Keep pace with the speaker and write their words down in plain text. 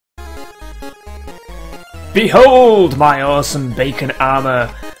Behold my awesome bacon armor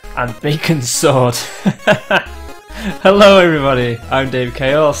and bacon sword. Hello everybody, I'm Dave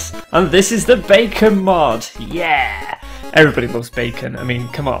Chaos, and this is the bacon mod. Yeah! Everybody loves bacon, I mean,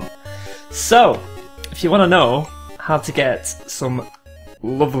 come on. So, if you want to know how to get some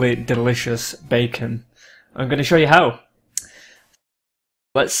lovely, delicious bacon, I'm going to show you how.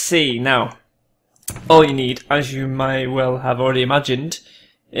 Let's see now. All you need, as you might well have already imagined,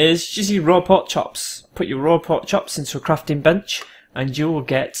 is just your raw pork chops. Put your raw pork chops into a crafting bench and you will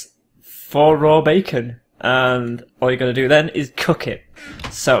get 4 raw bacon. And all you're going to do then is cook it.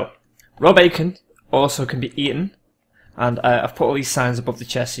 So, raw bacon also can be eaten. And I've put all these signs above the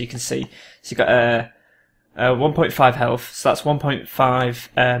chest so you can see. So you've got 1.5 health, so that's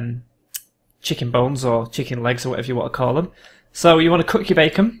 1.5 chicken bones or chicken legs or whatever you want to call them. So you want to cook your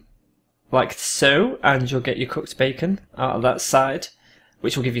bacon, like so, and you'll get your cooked bacon out of that side,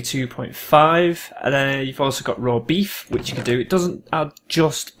 which will give you 2.5. And then you've also got raw beef, which you can do. It doesn't add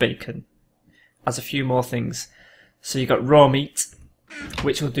just bacon, it adds a few more things. So you've got raw meat,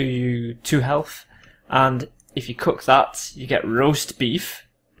 which will do you 2 health. And if you cook that, you get roast beef,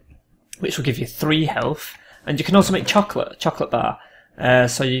 which will give you 3 health. And you can also make chocolate bar.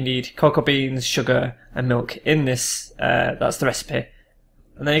 So you need cocoa beans, sugar, and milk in this. That's the recipe.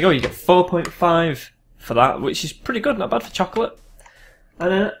 And there you go, you get 4.5 for that, which is pretty good, not bad for chocolate.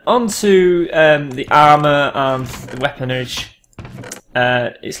 And then on to the armour and the weaponage.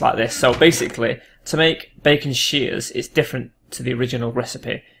 It's like this. So basically, to make bacon shears, it's different to the original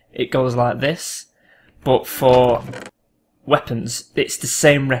recipe. It goes like this, but for weapons, it's the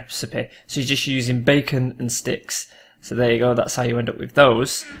same recipe. So you're just using bacon and sticks. So there you go, that's how you end up with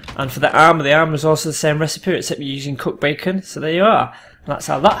those. And for the armour is also the same recipe, except you're using cooked bacon. So there you are. And that's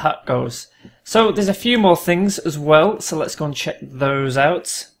how that hat goes. So there's a few more things as well, so let's go and check those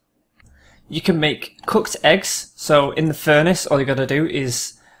out. You can make cooked eggs. So in the furnace, all you got to do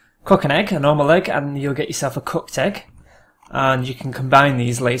is cook an egg, a normal egg, and you'll get yourself a cooked egg. And you can combine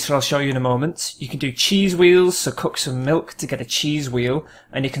these later, I'll show you in a moment. You can do cheese wheels, so cook some milk to get a cheese wheel,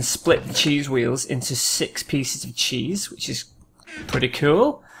 and you can split the cheese wheels into 6 pieces of cheese, which is pretty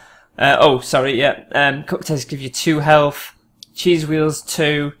cool. Cooked eggs give you 2 health, cheese wheels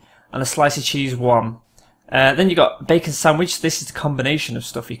 2, and a slice of cheese 1. Then you got bacon sandwich. This is the combination of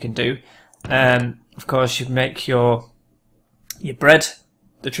stuff you can do. Of course, you make your bread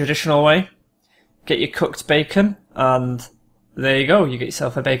the traditional way, get your cooked bacon, and there you go, you get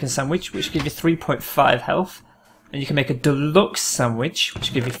yourself a bacon sandwich, which will give you 3.5 health. And you can make a deluxe sandwich, which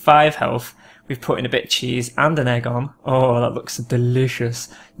will give you 5 health. We've put in a bit of cheese and an egg on. Oh, that looks delicious.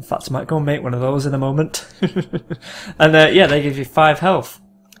 In fact, I might go and make one of those in a moment. And yeah, they give you 5 health.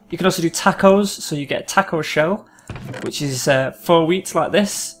 You can also do tacos, so you get a taco shell, which is 4 wheats like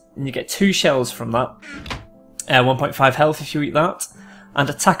this, and you get 2 shells from that. 1.5 health if you eat that. And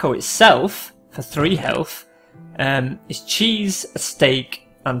a taco itself, for 3 health, is cheese, a steak,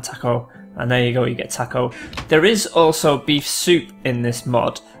 and taco. And there you go, you get taco. There is also beef soup in this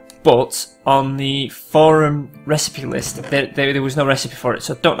mod, but on the forum recipe list, there was no recipe for it,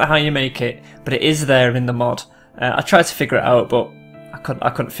 so I don't know how you make it, but it is there in the mod. I tried to figure it out, but I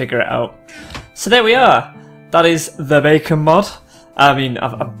couldn't figure it out. So there we are. That is the bacon mod. I mean,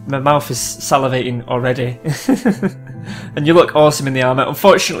 my mouth is salivating already. And you look awesome in the armour.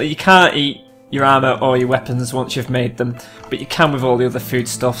 Unfortunately, you can't eat your armour or your weapons once you've made them, but you can with all the other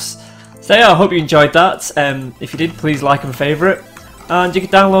foodstuffs. So yeah, I hope you enjoyed that. If you did, please like and favourite. And you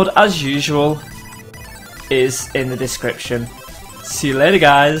can download, as usual, is in the description. See you later,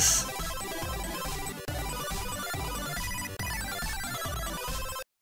 guys.